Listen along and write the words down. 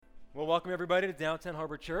Well, welcome everybody to Downtown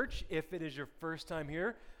Harbor Church. If it is your first time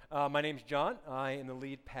here, my name's John. I am the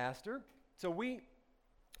lead pastor. So we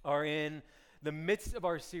are in the midst of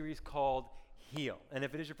our series called Heal. And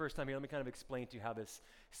if it is your first time here, let me kind of explain to you how this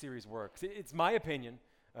series works. It's my opinion,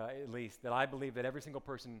 at least, that I believe that every single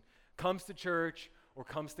person comes to church or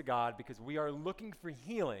comes to God because we are looking for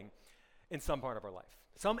healing in some part of our life.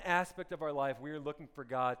 Some aspect of our life, we are looking for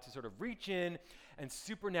God to sort of reach in and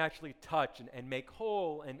supernaturally touch and make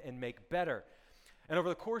whole and make better. And over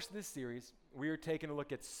the course of this series, we are taking a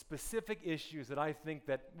look at specific issues that I think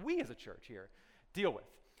that we as a church here deal with,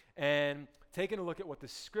 and taking a look at what the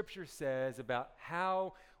scripture says about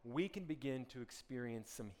how we can begin to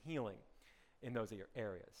experience some healing in those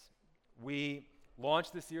areas. We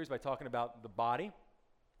launched this series by talking about the body,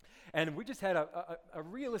 and we just had a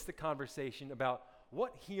realistic conversation about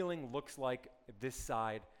what healing looks like this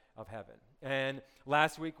side of heaven. And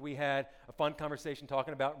last week we had a fun conversation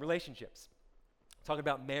talking about relationships, talking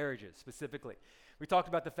about marriages specifically. We talked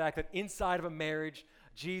about the fact that inside of a marriage,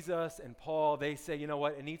 Jesus and Paul, they say, you know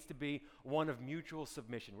what, it needs to be one of mutual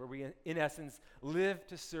submission, where we, in essence, live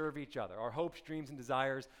to serve each other. Our hopes, dreams, and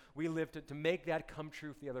desires, we live to make that come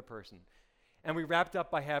true for the other person. And we wrapped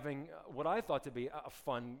up by having what I thought to be a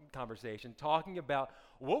fun conversation, talking about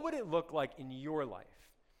what would it look like in your life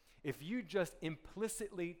if you just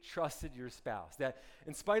implicitly trusted your spouse, that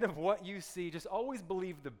in spite of what you see, just always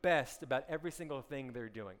believe the best about every single thing they're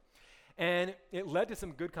doing. And it led to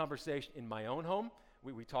some good conversation in my own home.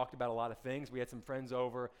 We talked about a lot of things. We had some friends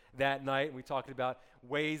over that night, and we talked about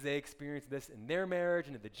ways they experienced this in their marriage,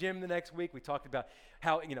 and at the gym the next week. We talked about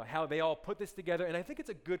how they all put this together, and I think it's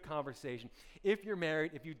a good conversation. If you're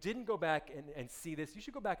married, if you didn't go back and see this, you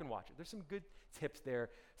should go back and watch it. There's some good tips there,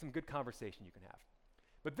 some good conversation you can have.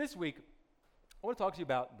 But this week, I want to talk to you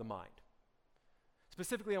about the mind.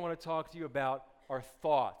 Specifically, I want to talk to you about our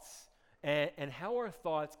thoughts and how our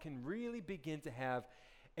thoughts can really begin to have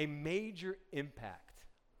a major impact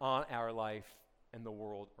on our life and the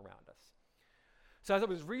world around us. So as I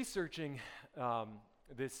was researching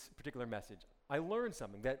this particular message, I learned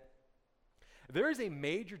something, that there is a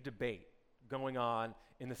major debate going on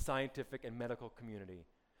in the scientific and medical community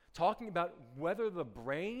talking about whether the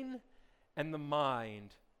brain and the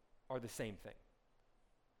mind are the same thing.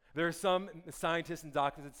 There are some scientists and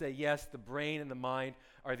doctors that say, yes, the brain and the mind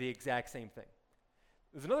are the exact same thing.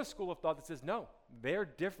 There's another school of thought that says, no, they're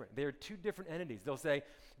different. They're two different entities. They'll say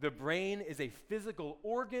the brain is a physical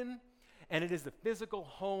organ, and it is the physical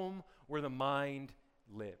home where the mind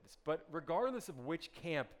lives. But regardless of which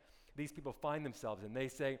camp these people find themselves in, they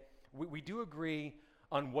say, we do agree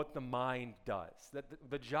on what the mind does. That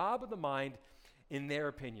the job of the mind, in their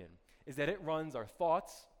opinion, is that it runs our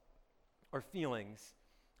thoughts, our feelings,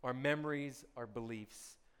 our memories, our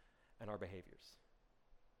beliefs, and our behaviors.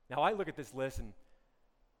 Now, I look at this list, and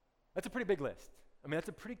that's a pretty big list. I mean, that's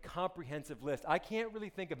a pretty comprehensive list. I can't really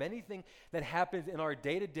think of anything that happens in our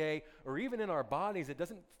day-to-day or even in our bodies that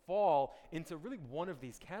doesn't fall into really one of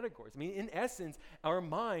these categories. I mean, in essence, our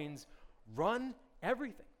minds run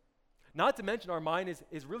everything. Not to mention our mind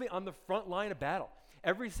is really on the front line of battle.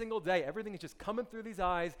 Every single day, everything is just coming through these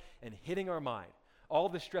eyes and hitting our mind. All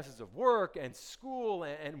the stresses of work and school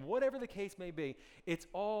and whatever the case may be, it's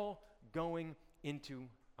all going into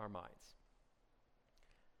our minds.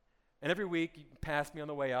 And every week, you pass me on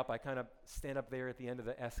the way up, I kind of stand up there at the end of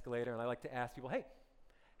the escalator, and I like to ask people, hey,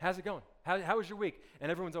 how's it going? How was your week?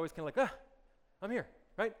 And everyone's always kind of like, I'm here,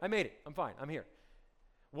 right? I made it. I'm fine. I'm here.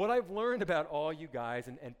 What I've learned about all you guys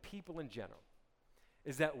and people in general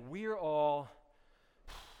is that we're all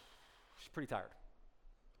pretty tired.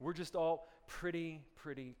 We're just all pretty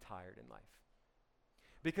tired in life.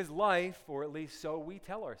 Because life, or at least so we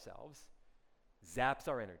tell ourselves, zaps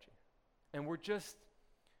our energy. And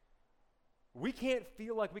we can't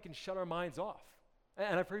feel like we can shut our minds off.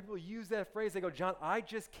 And I've heard people use that phrase. They go, John, I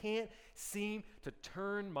just can't seem to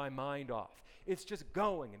turn my mind off. It's just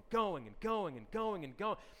going and going and going and going and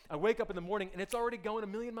going. I wake up in the morning and it's already going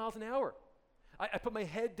 1,000,000 miles an hour. I put my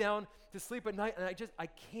head down to sleep at night and I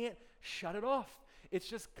can't shut it off. It's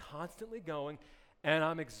just constantly going, and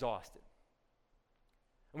I'm exhausted.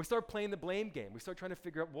 And we start playing the blame game. We start trying to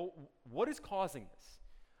figure out, well, what is causing this?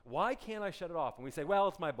 Why can't I shut it off? And we say, well,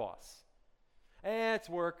 it's my boss. It's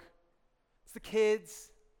work. It's the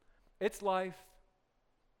kids. It's life.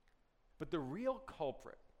 But the real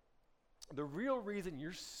culprit, the real reason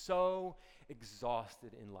you're so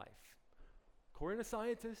exhausted in life, according to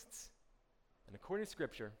scientists and according to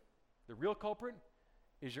Scripture, the real culprit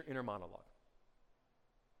is your inner monologue.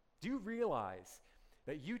 Do you realize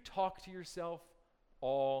that you talk to yourself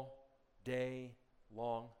all day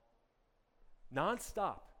long?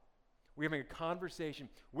 Nonstop. We're having a conversation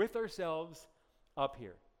with ourselves up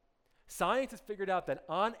here. Science has figured out that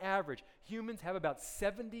on average, humans have about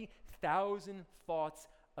 70,000 thoughts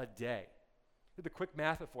a day. Did the quick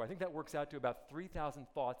math before. I think that works out to about 3,000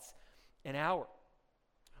 thoughts an hour.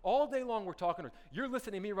 All day long we're talking. You're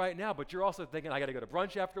listening to me right now, but you're also thinking, I got to go to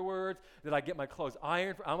brunch afterwards. Did I get my clothes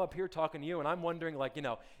ironed? I'm up here talking to you, and I'm wondering, like,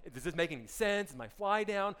 does this make any sense? Is my fly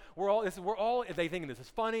down? We're all, are they thinking this is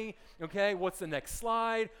funny? Okay, what's the next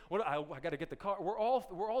slide? I got to get the car. We're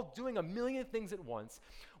all doing a million things at once.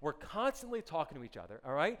 We're constantly talking to each other,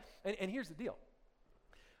 all right? And here's the deal.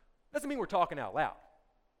 Doesn't mean we're talking out loud.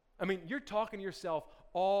 I mean, you're talking to yourself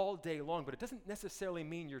all day long, but it doesn't necessarily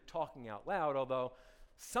mean you're talking out loud, although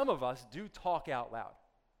some of us do talk out loud.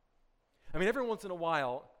 I mean, every once in a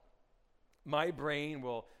while, my brain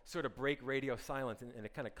will sort of break radio silence, and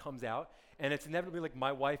it kind of comes out, and it's inevitably like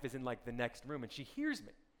my wife is in like the next room, and she hears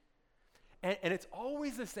me. And it's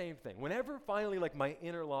always the same thing. Whenever finally like my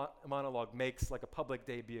inner monologue makes like a public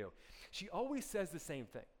debut, she always says the same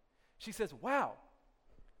thing. She says, wow,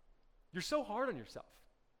 you're so hard on yourself.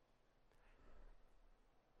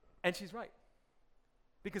 And she's right.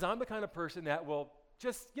 Because I'm the kind of person that will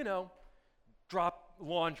just, drop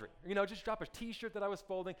laundry. Just drop a t-shirt that I was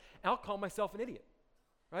folding, and I'll call myself an idiot,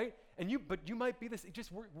 right? But you might be this,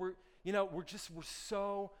 we're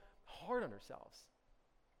so hard on ourselves.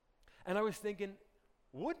 And I was thinking,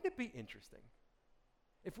 wouldn't it be interesting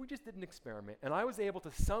if we just did an experiment and I was able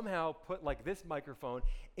to somehow put like this microphone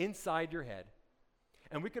inside your head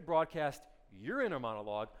and we could broadcast your inner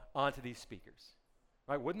monologue onto these speakers,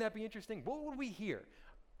 right? Wouldn't that be interesting? What would we hear?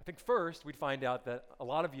 I think first we'd find out that a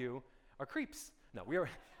lot of you are creeps. No, we are,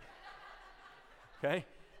 okay?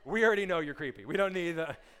 We already know you're creepy. We don't need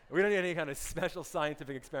any kind of special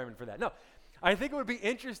scientific experiment for that. No, I think it would be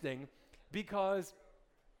interesting because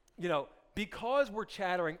we're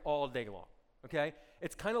chattering all day long, okay?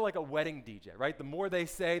 It's kind of like a wedding DJ, right? The more they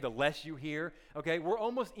say, the less you hear, okay? We're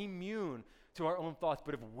almost immune to our own thoughts,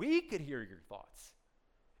 but if we could hear your thoughts,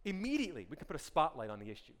 immediately we could put a spotlight on the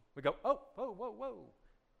issue. We go, oh, whoa, whoa, whoa.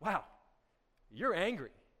 Wow, you're angry.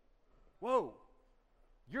 Whoa,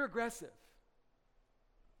 you're aggressive.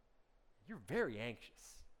 You're very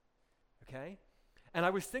anxious, okay? And I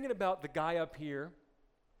was thinking about the guy up here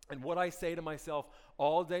and what I say to myself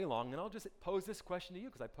all day long, and I'll just pose this question to you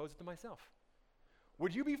because I pose it to myself.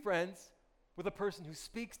 Would you be friends with a person who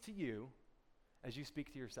speaks to you as you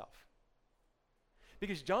speak to yourself?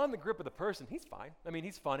 Because John, the grip of the person, he's fine. I mean,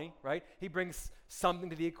 he's funny, right? He brings something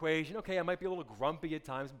to the equation. Okay, I might be a little grumpy at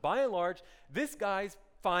times. By and large, this guy's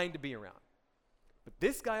fine to be around. But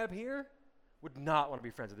this guy up here would not want to be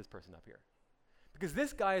friends with this person up here. Because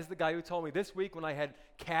this guy is the guy who told me this week when I had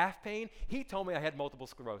calf pain, he told me I had multiple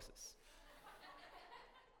sclerosis.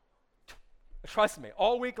 Trust me,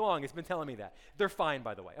 all week long he's been telling me that. They're fine,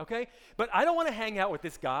 by the way, okay? But I don't want to hang out with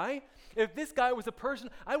this guy. If this guy was a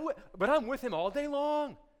person, but I'm with him all day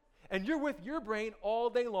long. And you're with your brain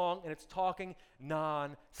all day long, and it's talking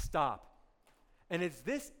non-stop. And it's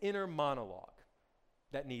this inner monologue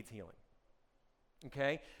that needs healing,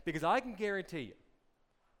 okay? Because I can guarantee you,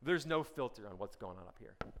 there's no filter on what's going on up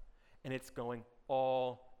here. And it's going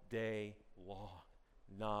all day long,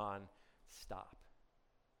 non-stop.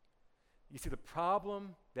 You see, the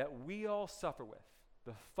problem that we all suffer with,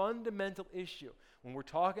 the fundamental issue when we're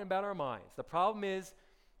talking about our minds, the problem is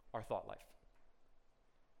our thought life.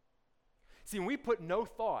 See, when we put no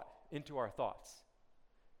thought into our thoughts,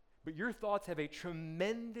 but your thoughts have a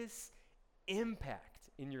tremendous impact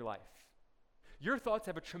in your life. Your thoughts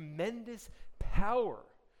have a tremendous power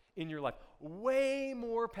in your life, way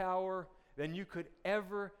more power than you could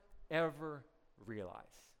ever realize.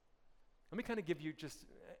 Let me kind of give you just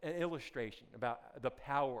an illustration about the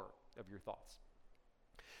power of your thoughts.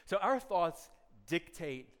 So our thoughts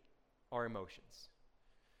dictate our emotions.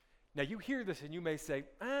 Now you hear this and you may say,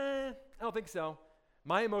 I don't think so.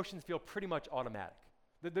 My emotions feel pretty much automatic.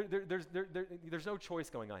 There's no choice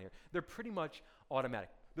going on here. They're pretty much automatic.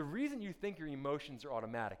 The reason you think your emotions are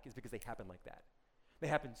automatic is because they happen like that. They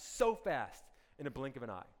happen so fast in a blink of an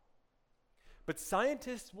eye. But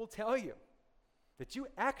scientists will tell you that you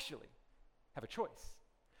actually have a choice.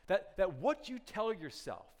 That what you tell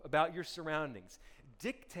yourself about your surroundings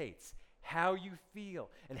dictates how you feel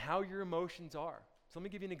and how your emotions are. So let me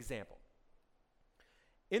give you an example.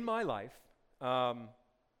 In my life,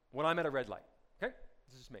 when I'm at a red light, okay?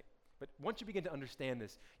 This is me. But once you begin to understand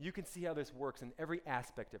this, you can see how this works in every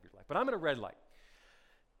aspect of your life. But I'm at a red light,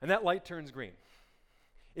 and that light turns green.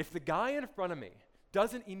 If the guy in front of me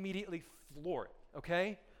doesn't immediately floor it,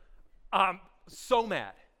 okay? I'm so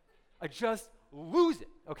mad. I just lose it,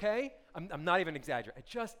 okay? I'm not even exaggerating. It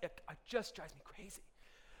just drives me crazy.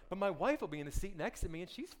 But my wife will be in the seat next to me, and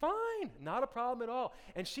she's fine. Not a problem at all.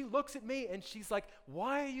 And she looks at me, and she's like,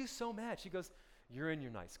 why are you so mad? She goes, you're in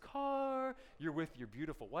your nice car. You're with your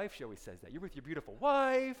beautiful wife. She always says that. You're with your beautiful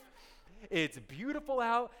wife. It's beautiful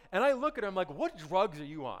out. And I look at her, I'm like, what drugs are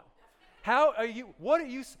you on? How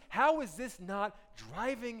is this not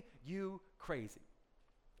driving you crazy?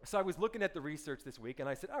 So I was looking at the research this week, and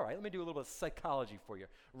I said, all right, let me do a little bit of psychology for you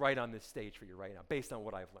right on this stage for you right now, based on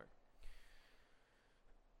what I've learned.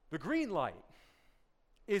 The green light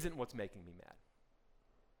isn't what's making me mad.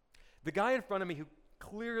 The guy in front of me who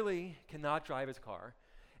clearly cannot drive his car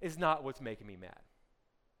is not what's making me mad.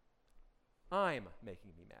 I'm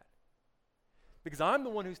making me mad. Because I'm the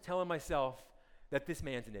one who's telling myself that this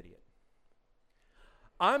man's an idiot.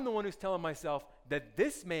 I'm the one who's telling myself that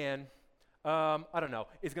this man,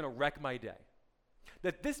 is going to wreck my day.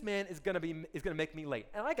 That this man is going to make me late.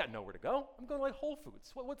 And I got nowhere to go. I'm going to like Whole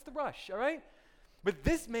Foods. What's the rush, all right? But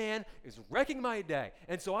this man is wrecking my day.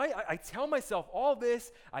 And so I tell myself all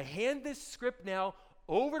this. I hand this script now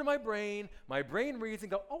over to my brain. My brain reads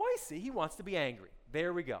and go, oh, I see. He wants to be angry.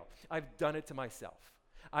 There we go. I've done it to myself.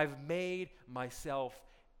 I've made myself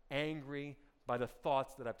angry by the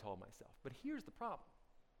thoughts that I've told myself. But here's the problem.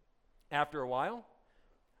 After a while,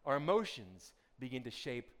 our emotions begin to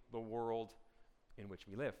shape the world in which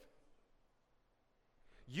we live.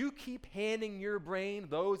 You keep handing your brain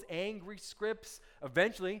those angry scripts,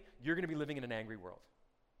 eventually you're going to be living in an angry world.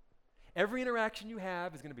 Every interaction you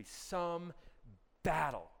have is going to be some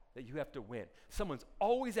battle that you have to win. Someone's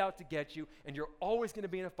always out to get you, and you're always going to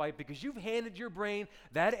be in a fight because you've handed your brain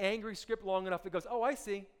that angry script long enough that goes, oh, I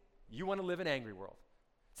see. You want to live in an angry world.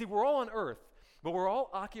 See, we're all on earth, but we're all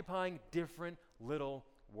occupying different little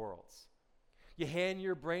worlds. You hand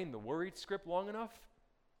your brain the worried script long enough,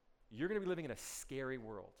 you're going to be living in a scary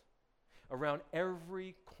world. Around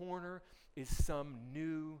every corner is some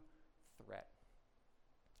new threat.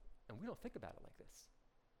 And we don't think about it like this.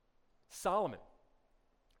 Solomon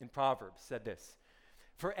in Proverbs said this,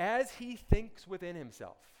 for as he thinks within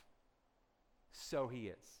himself, so he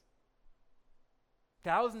is.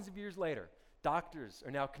 Thousands of years later, doctors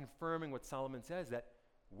are now confirming what Solomon says, that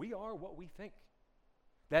we are what we think.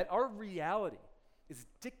 That our reality is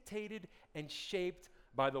dictated and shaped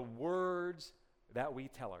by the words that we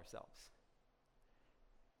tell ourselves.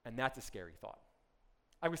 And that's a scary thought.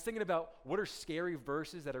 I was thinking about what are scary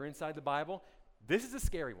verses that are inside the Bible. This is a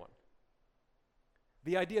scary one.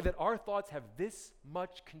 The idea that our thoughts have this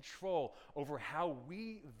much control over how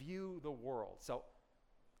we view the world. So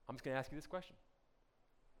I'm just going to ask you this question.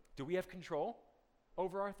 Do we have control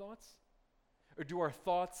over our thoughts? Or do our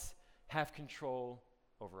thoughts have control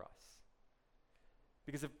over us?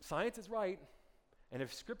 Because if science is right, and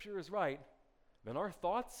if Scripture is right, then our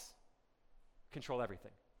thoughts control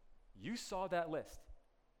everything. You saw that list.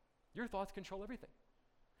 Your thoughts control everything.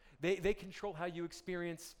 They control how you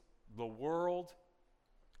experience the world,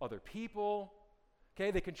 other people,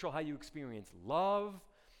 okay? They control how you experience love.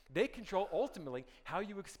 They control, ultimately, how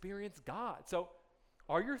you experience God. So,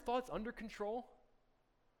 are your thoughts under control,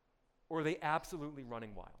 or are they absolutely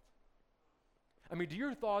running wild? I mean, do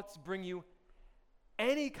your thoughts bring you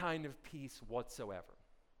any kind of peace whatsoever?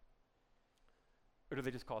 Or do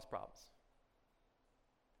they just cause problems?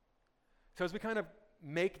 So as we kind of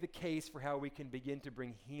make the case for how we can begin to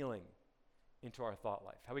bring healing into our thought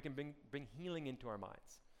life, how we can bring healing into our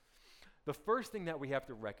minds, the first thing that we have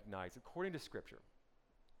to recognize, according to Scripture,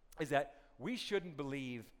 is that we shouldn't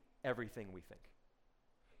believe everything we think.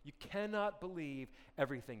 You cannot believe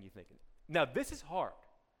everything you think. Now, this is hard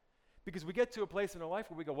because we get to a place in our life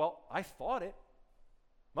where we go, well, I thought it.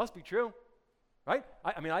 Must be true, right?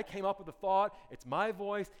 I came up with a thought. It's my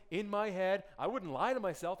voice in my head. I wouldn't lie to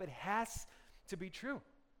myself. It has to be true.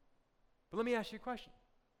 But let me ask you a question.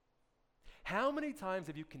 How many times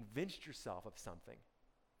have you convinced yourself of something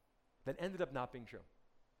that ended up not being true?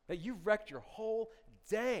 That you wrecked your whole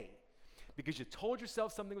day because you told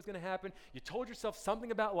yourself something was going to happen, you told yourself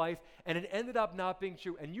something about life, and it ended up not being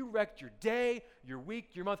true, and you wrecked your day, your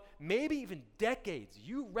week, your month, maybe even decades.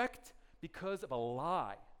 You wrecked because of a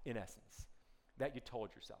lie, in essence, that you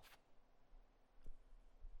told yourself.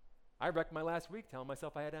 I wrecked my last week telling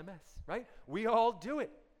myself I had MS, right? We all do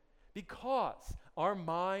it because our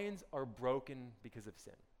minds are broken because of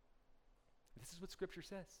sin. This is what Scripture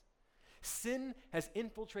says. Sin has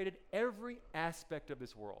infiltrated every aspect of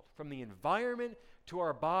this world, from the environment to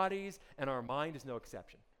our bodies, and our mind is no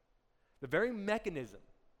exception. The very mechanism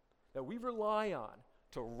that we rely on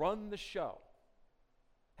to run the show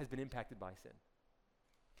has been impacted by sin.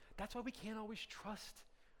 That's why we can't always trust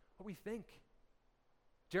what we think.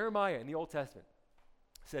 Jeremiah in the Old Testament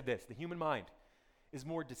said this: the human mind is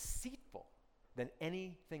more deceitful than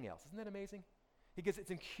anything else. Isn't that amazing? He goes, it's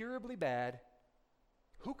incurably bad.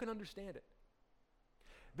 Who can understand it?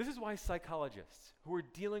 This is why psychologists who are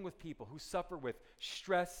dealing with people who suffer with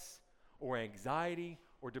stress or anxiety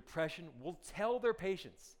or depression will tell their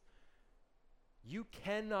patients, you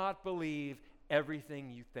cannot believe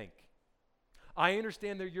everything you think. I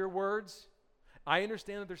understand they're your words. I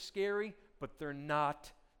understand that they're scary, but they're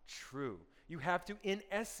not true. You have to, in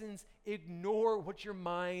essence, ignore what your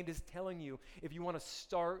mind is telling you if you want to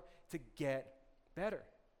start to get better.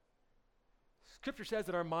 Scripture says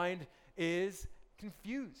that our mind is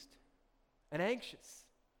confused and anxious,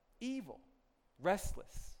 evil,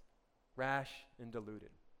 restless, rash, and deluded.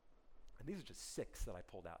 And these are just 6 that I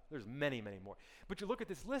pulled out. There's many, many more. But you look at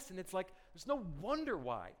this list and it's like, there's no wonder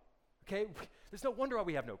why, okay? There's no wonder why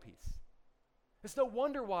we have no peace. There's no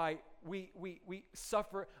wonder why we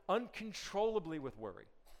suffer uncontrollably with worry,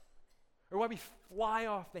 or why we fly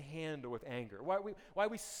off the handle with anger, why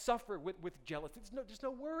we suffer with jealousy. There's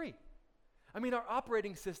no worry. I mean, our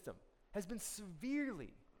operating system has been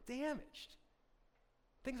severely damaged.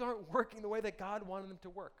 Things aren't working the way that God wanted them to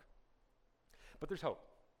work. But there's hope.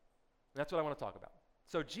 And that's what I want to talk about.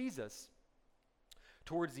 So Jesus,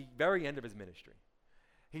 towards the very end of his ministry,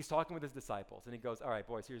 he's talking with his disciples, and he goes, all right,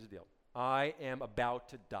 boys, here's the deal. I am about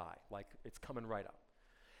to die, like it's coming right up.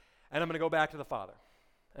 And I'm going to go back to the Father,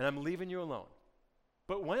 and I'm leaving you alone.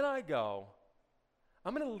 But when I go,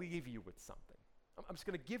 I'm going to leave you with something. I'm just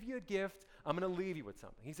going to give you a gift. I'm going to leave you with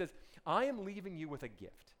something. He says, I am leaving you with a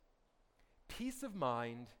gift, peace of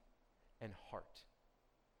mind and heart.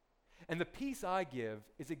 And the peace I give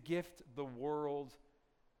is a gift the world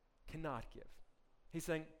cannot give. He's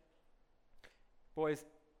saying, boys,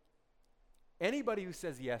 anybody who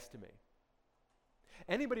says yes to me,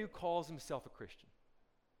 anybody who calls himself a Christian,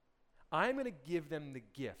 I'm going to give them the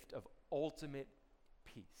gift of ultimate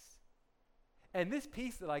peace. And this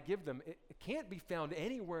peace that I give them, it can't be found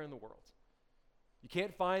anywhere in the world. You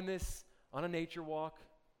can't find this on a nature walk.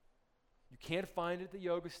 You can't find it at the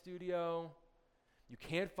yoga studio. You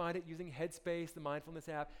can't find it using Headspace, the mindfulness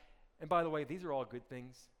app. And by the way, these are all good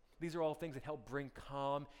things. These are all things that help bring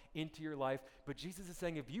calm into your life. But Jesus is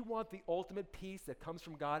saying, if you want the ultimate peace that comes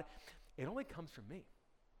from God, it only comes from me.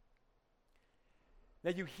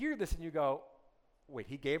 Now you hear this and you go, wait,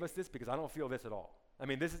 he gave us this? Because I don't feel this at all. I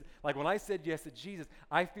mean, this is, like when I said yes to Jesus,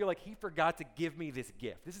 I feel like he forgot to give me this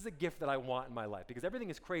gift. This is a gift that I want in my life because everything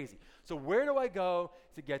is crazy. So where do I go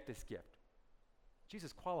to get this gift?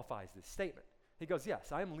 Jesus qualifies this statement. He goes,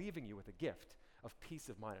 yes, I am leaving you with a gift of peace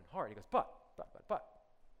of mind and heart. He goes, but,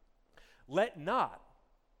 let not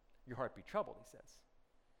your heart be troubled, he says.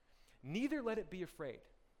 Neither let it be afraid.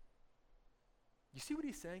 You see what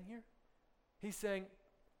he's saying here? He's saying,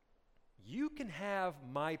 you can have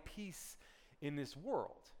my peace in this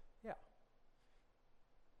world, yeah,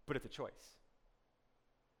 but it's a choice.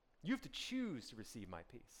 You have to choose to receive my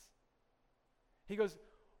peace. He goes,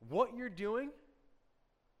 what you're doing,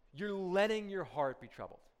 you're letting your heart be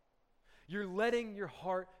troubled. You're letting your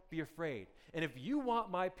heart be afraid. And if you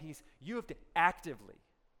want my peace, you have to actively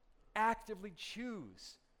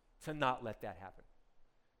choose to not let that happen.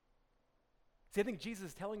 See, I think Jesus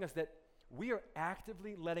is telling us that we are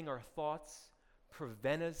actively letting our thoughts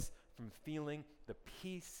prevent us from feeling the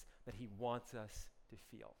peace that he wants us to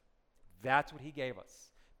feel. That's what he gave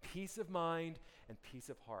us, peace of mind and peace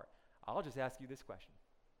of heart. I'll just ask you this question.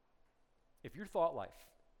 If your thought life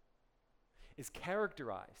is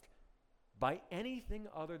characterized by anything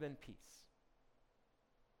other than peace,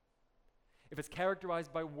 if it's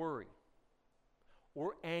characterized by worry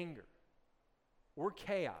or anger or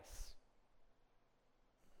chaos,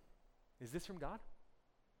 is this from God?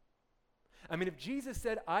 I mean, if Jesus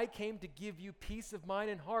said, I came to give you peace of mind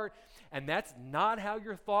and heart, and that's not how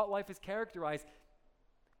your thought life is characterized,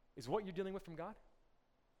 is what you're dealing with from God?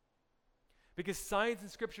 Because science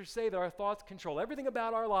and scripture say that our thoughts control everything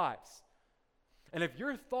about our lives. And if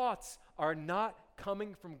your thoughts are not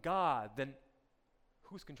coming from God, then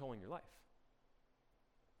who's controlling your life?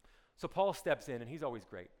 So Paul steps in, and he's always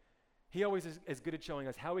great. He always is good at showing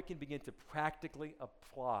us how we can begin to practically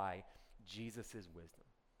apply Jesus' wisdom.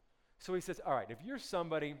 So he says, all right, if you're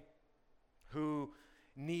somebody who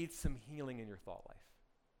needs some healing in your thought life,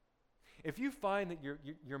 if you find that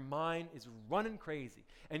your mind is running crazy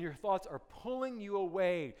and your thoughts are pulling you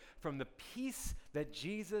away from the peace that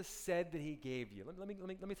Jesus said that he gave you, let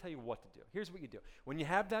me tell you what to do. Here's what you do. When you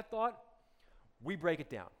have that thought, we break it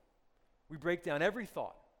down. We break down every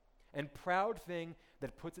thought and proud thing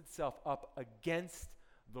that puts itself up against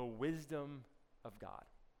the wisdom of God.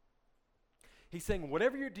 He's saying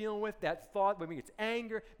whatever you're dealing with, that thought, maybe it's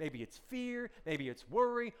anger, maybe it's fear, maybe it's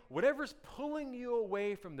worry, whatever's pulling you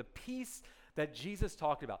away from the peace that Jesus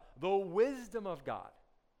talked about, the wisdom of God.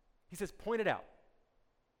 He says, point it out.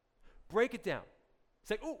 Break it down.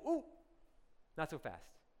 Say, ooh, not so fast.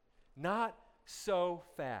 Not so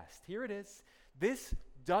fast. Here it is. This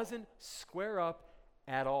doesn't square up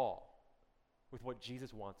at all with what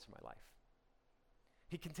Jesus wants for my life.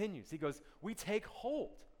 He continues. He goes, we take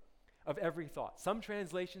hold of every thought. Some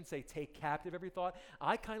translations say take captive every thought.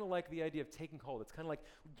 I kind of like the idea of taking hold. It's kind of like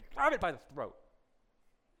grab it by the throat.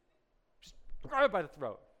 Just grab it by the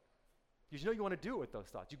throat. Because you know you want to do it with those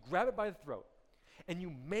thoughts. You grab it by the throat and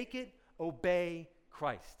you make it obey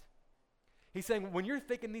Christ. He's saying when you're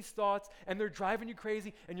thinking these thoughts and they're driving you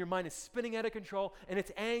crazy and your mind is spinning out of control and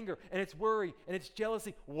it's anger and it's worry and it's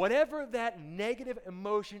jealousy, whatever that negative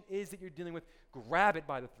emotion is that you're dealing with, grab it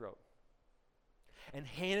by the throat and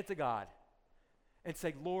hand it to God and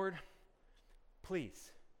say, Lord,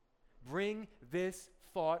 please bring this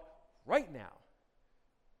thought right now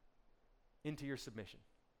into your submission.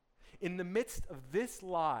 In the midst of this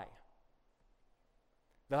lie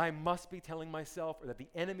that I must be telling myself or that the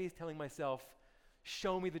enemy is telling myself,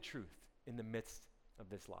 show me the truth in the midst of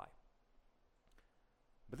this lie.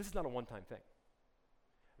 But this is not a one-time thing.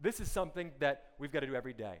 This is something that we've got to do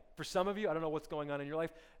every day. For some of you, I don't know what's going on in your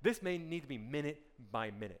life, this may need to be minute by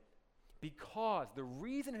minute. Because the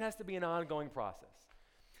reason it has to be an ongoing process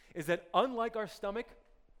is that unlike our stomach,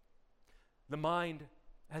 the mind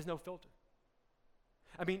has no filter.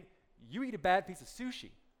 I mean, you eat a bad piece of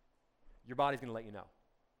sushi, your body's going to let you know.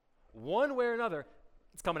 One way or another,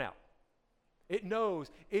 it's coming out. It knows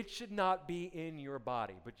it should not be in your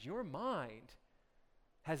body, but your mind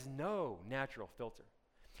has no natural filter.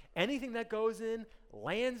 Anything that goes in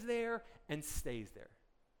lands there and stays there,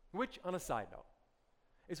 which, on a side note,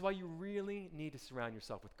 is why you really need to surround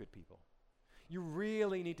yourself with good people. You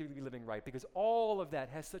really need to be living right because all of that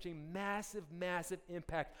has such a massive, massive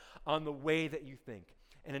impact on the way that you think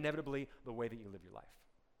and inevitably the way that you live your life.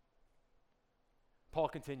 Paul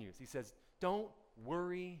continues. He says, don't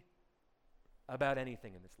worry about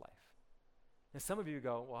anything in this life. And some of you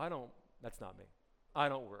go, well, that's not me. I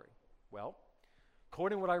don't worry. Well,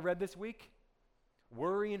 according to what I read this week,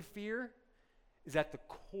 worry and fear is at the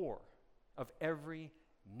core of every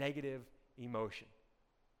negative emotion.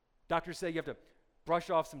 Doctors say you have to brush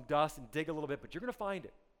off some dust and dig a little bit, but you're going to find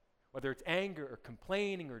it. Whether it's anger or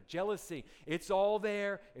complaining or jealousy, it's all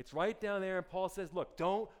there. It's right down there. And Paul says, look,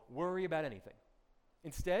 don't worry about anything.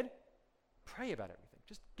 Instead, pray about everything.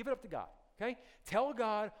 Just give it up to God, okay? Tell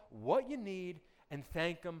God what you need and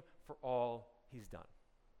thank Him for all He's done.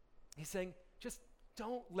 He's saying, just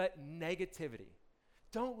don't let negativity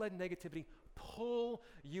pull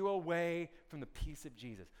you away from the peace of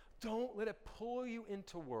Jesus. Don't let it pull you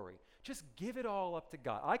into worry. Just give it all up to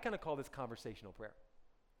God. I kind of call this conversational prayer.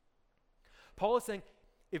 Paul is saying,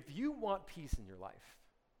 if you want peace in your life,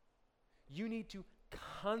 you need to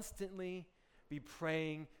constantly be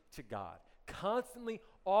praying to God, constantly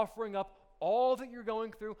offering up all that you're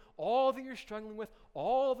going through, all that you're struggling with,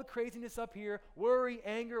 all the craziness up here, worry,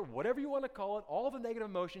 anger, whatever you want to call it, all the negative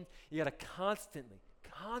emotions. You got to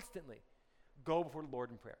constantly go before the Lord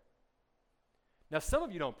in prayer. Now, some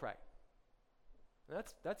of you don't pray.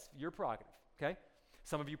 That's your prerogative, okay?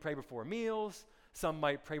 Some of you pray before meals. Some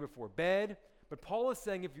might pray before bed. But Paul is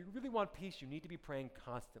saying if you really want peace, you need to be praying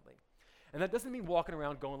constantly. And that doesn't mean walking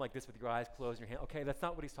around going like this with your eyes closed and your hand. Okay, that's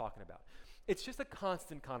not what he's talking about. It's just a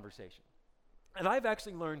constant conversation. And I've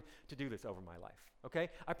actually learned to do this over my life, okay?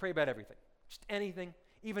 I pray about everything, just anything,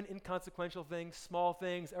 even inconsequential things, small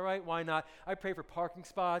things. All right, why not? I pray for parking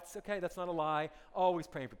spots. Okay, that's not a lie. Always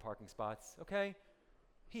praying for parking spots, okay?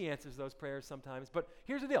 He answers those prayers sometimes. But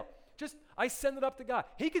here's the deal. I send it up to God.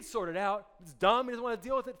 He could sort it out. It's dumb. He doesn't want to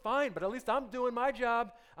deal with it. Fine. But at least I'm doing my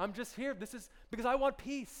job. I'm just here. This is because I want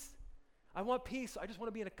peace. I want peace. I just want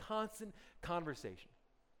to be in a constant conversation.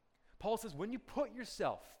 Paul says when you put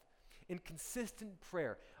yourself in consistent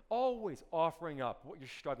prayer, always offering up what you're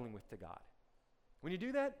struggling with to God, when you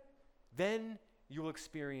do that, then you will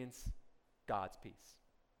experience God's peace.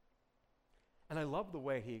 And I love the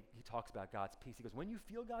way he talks about God's peace. He goes, when you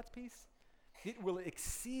feel God's peace, it will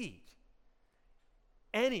exceed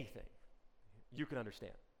anything you can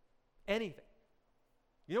understand. Anything.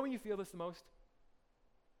 You know when you feel this the most?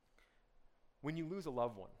 When you lose a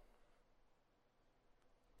loved one.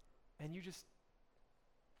 And you feel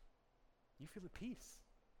at peace.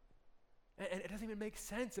 And it doesn't even make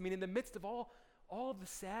sense. I mean, in the midst of all of the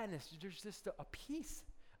sadness, there's just a peace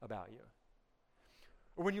about you.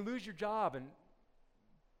 Or when you lose your job and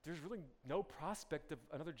there's really no prospect of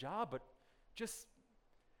another job, but just,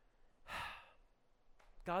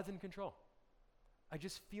 God's in control. I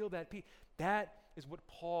just feel that peace. That is what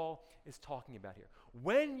Paul is talking about here.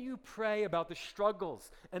 When you pray about the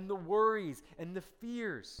struggles and the worries and the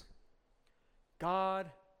fears, God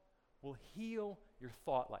will heal your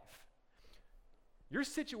thought life. Your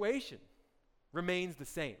situation remains the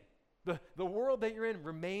same. The world that you're in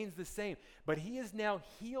remains the same, but he has now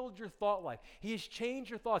healed your thought life. He has changed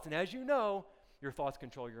your thoughts, and as you know, your thoughts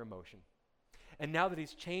control your emotion. And now that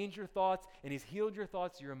he's changed your thoughts and he's healed your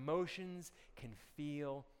thoughts, your emotions can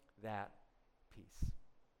feel that peace.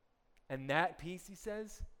 And that peace, he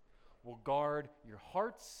says, will guard your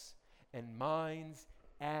hearts and minds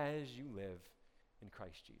as you live in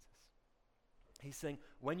Christ Jesus. He's saying,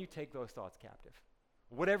 when you take those thoughts captive,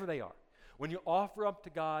 whatever they are, when you offer up to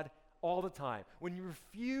God all the time, when you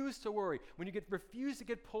refuse to worry, when you refuse to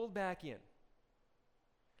get pulled back in,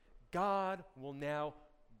 God will now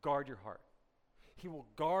guard your heart. He will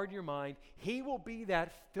guard your mind. He will be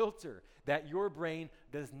that filter that your brain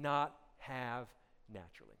does not have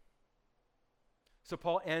naturally. So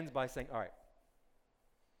Paul ends by saying, all right,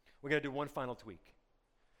 we're going to do one final tweak.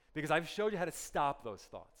 Because I've showed you how to stop those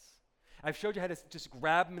thoughts. I've showed you how to just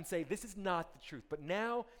grab them and say, this is not the truth. But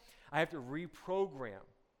now I have to reprogram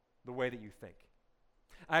the way that you think.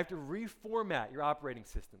 I have to reformat your operating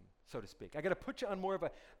system, so to speak. I got to put you on more of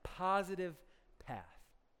a positive path.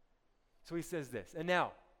 So he says this. And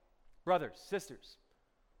now, brothers, sisters,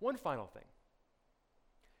 one final thing.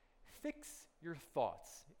 Fix your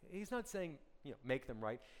thoughts. He's not saying, make them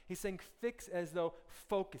right. He's saying fix as though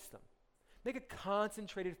focus them. Make a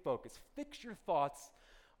concentrated focus. Fix your thoughts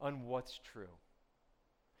on what's true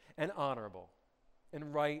and honorable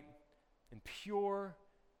and right and pure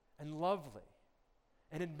and lovely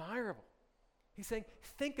and admirable. He's saying,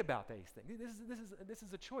 think about these things. This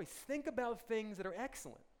is a choice. Think about things that are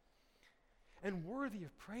excellent and worthy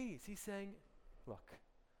of praise. He's saying, look,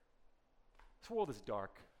 this world is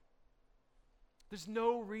dark. There's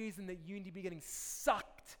no reason that you need to be getting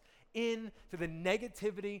sucked into the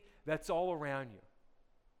negativity that's all around you.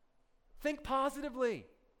 Think positively.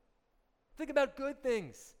 Think about good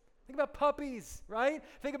things. Think about puppies, right?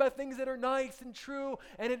 Think about things that are nice and true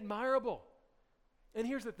and admirable. And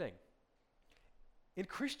here's the thing. In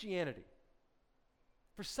Christianity,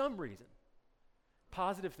 for some reason,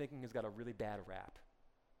 positive thinking has got a really bad rap.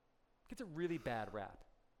 It gets a really bad rap.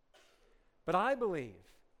 But I believe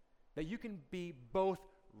that you can be both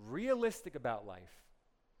realistic about life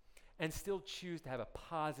and still choose to have a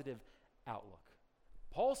positive outlook.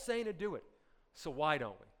 Paul's saying to do it, so why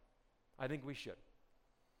don't we? I think we should.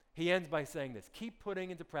 He ends by saying this, keep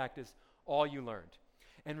putting into practice all you learned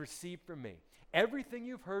and received from me. Everything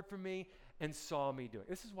you've heard from me and saw me doing.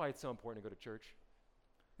 This is why it's so important to go to church.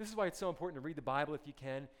 This is why it's so important to read the Bible if you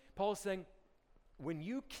can. Paul is saying, when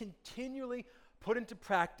you continually put into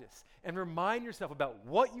practice and remind yourself about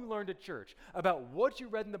what you learned at church, about what you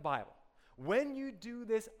read in the Bible, when you do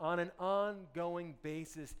this on an ongoing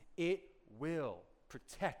basis, it will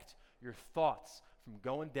protect your thoughts from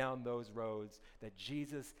going down those roads that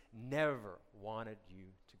Jesus never wanted you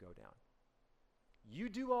to go down. You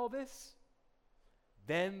do all this,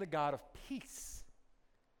 then the God of peace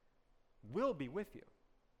will be with you.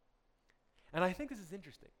 And I think this is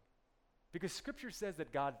interesting because Scripture says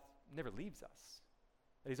that God never leaves us,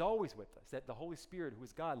 that he's always with us, that the Holy Spirit, who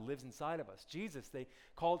is God, lives inside of us. Jesus, they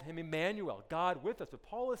called him Emmanuel, God with us. But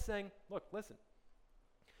Paul is saying, look, listen,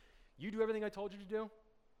 you do everything I told you to do.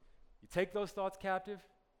 You take those thoughts captive.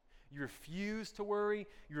 You refuse to worry.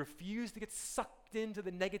 You refuse to get sucked into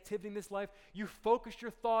the negativity in this life. You focus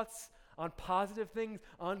your thoughts on positive things,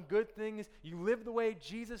 on good things. You live the way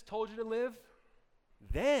Jesus told you to live.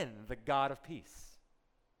 Then the God of peace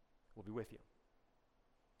will be with you.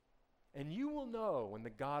 And you will know when the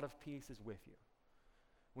God of peace is with you.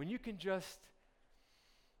 When you can just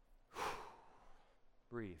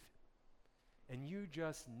breathe. And you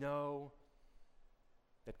just know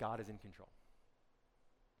that God is in control.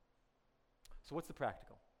 So what's the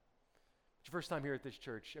practical? It's your first time here at this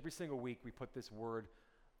church. Every single week we put this word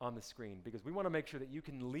on the screen because we want to make sure that you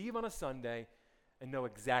can leave on a Sunday and know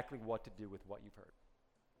exactly what to do with what you've heard.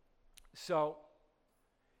 So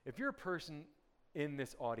if you're a person in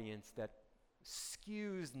this audience that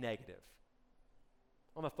skews negative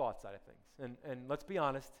on the thought side of things, and let's be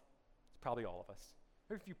honest, it's probably all of us.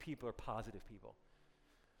 Very few people are positive people.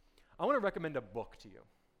 I want to recommend a book to you.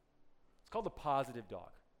 It's called The Positive Dog.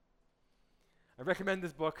 I recommend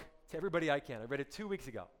this book to everybody I can. I read it 2 weeks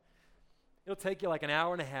ago. It'll take you like an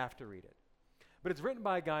hour and a half to read it. But it's written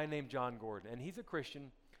by a guy named John Gordon, and he's a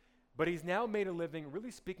Christian, But he's now made a living really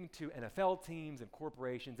speaking to NFL teams and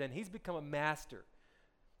corporations, and he's become a master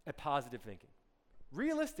at positive thinking.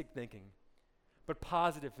 Realistic thinking, but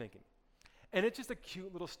positive thinking. And it's just a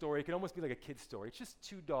cute little story. It can almost be like a kid's story. It's just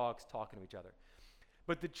two dogs talking to each other.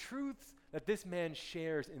 But the truths that this man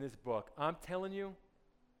shares in this book, I'm telling you,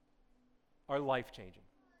 are life-changing.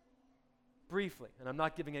 Briefly, and I'm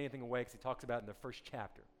not giving anything away because he talks about it in the first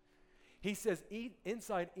chapter. He says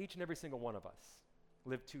inside each and every single one of us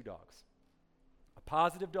live two dogs. A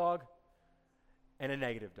positive dog and a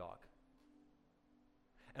negative dog.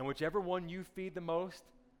 And whichever one you feed the most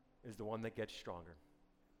is the one that gets stronger.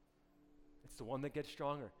 It's the one that gets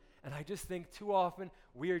stronger. And I just think too often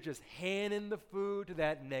we are just handing the food to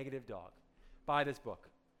that negative dog. Buy this book.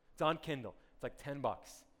 It's on Kindle. It's like $10.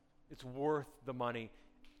 It's worth the money.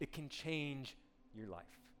 It can change your life.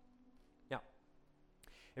 Now,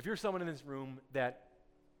 if you're someone in this room that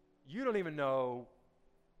you don't even know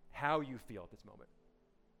how you feel at this moment,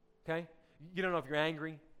 okay? You don't know if you're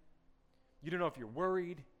angry. You don't know if you're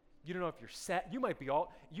worried. You don't know if you're sad.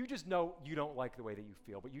 You just know you don't like the way that you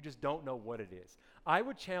feel, but you just don't know what it is. I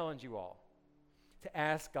would challenge you all to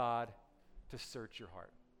ask God to search your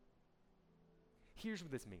heart. Here's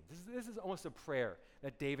what this means. This is almost a prayer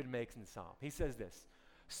that David makes in the Psalm. He says this,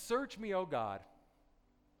 "Search me, O God,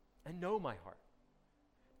 and know my heart.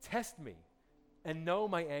 Test me and know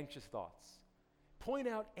my anxious thoughts. Point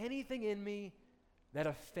out anything in me that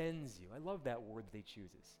offends you." I love that word that he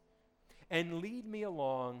chooses. "And lead me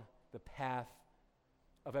along the path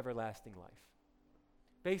of everlasting life."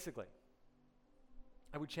 Basically,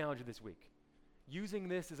 I would challenge you this week, using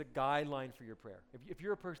this as a guideline for your prayer. If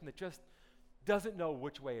you're a person that just doesn't know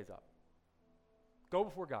which way is up, go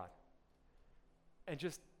before God and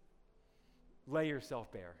just lay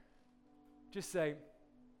yourself bare. Just say,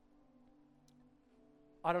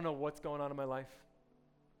 I don't know what's going on in my life.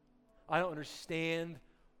 I don't understand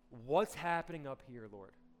what's happening up here,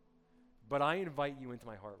 Lord. But I invite you into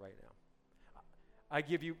my heart right now. I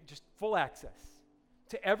give you just full access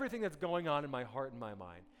to everything that's going on in my heart and my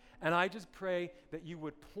mind. And I just pray that you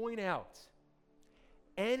would point out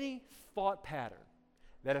any thought pattern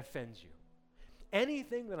that offends you.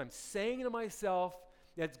 Anything that I'm saying to myself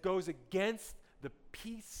that goes against the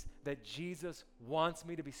peace that Jesus wants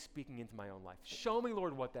me to be speaking into my own life. Show me,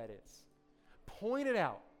 Lord, what that is. Point it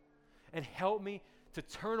out and help me to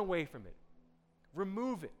turn away from it.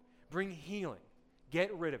 Remove it. Bring healing.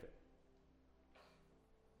 Get rid of it.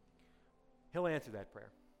 He'll answer that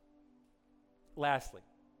prayer. Lastly,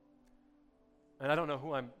 and I don't know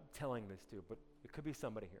who I'm telling this to, but it could be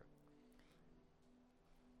somebody here.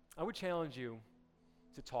 I would challenge you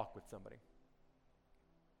to talk with somebody.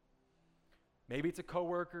 Maybe it's a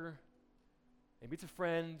coworker, maybe it's a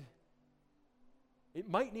friend. It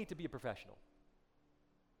might need to be a professional.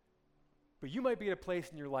 But you might be at a place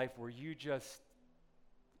in your life where you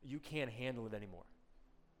can't handle it anymore.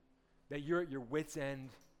 That you're at your wit's end,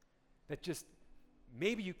 that just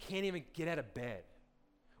maybe you can't even get out of bed,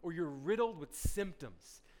 or you're riddled with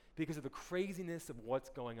symptoms because of the craziness of what's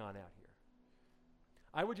going on out here.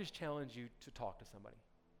 I would just challenge you to talk to somebody.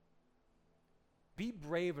 Be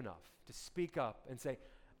brave enough to speak up and say,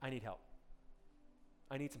 I need help.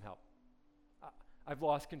 I need some help. I've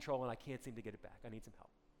lost control and I can't seem to get it back. I need some help.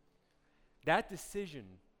 That decision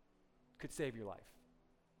could save your life.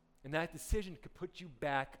 And that decision could put you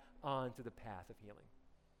back onto the path of healing.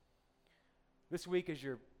 This week, as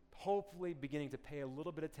you're hopefully beginning to pay a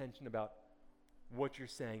little bit of attention about what you're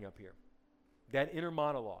saying up here, that inner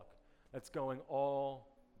monologue that's going all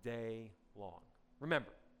day long.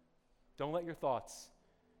 Remember, don't let your thoughts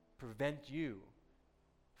prevent you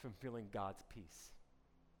from feeling God's peace.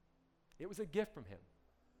 It was a gift from Him.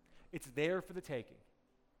 It's there for the taking.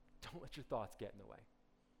 Don't let your thoughts get in the way.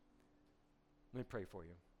 Let me pray for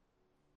you.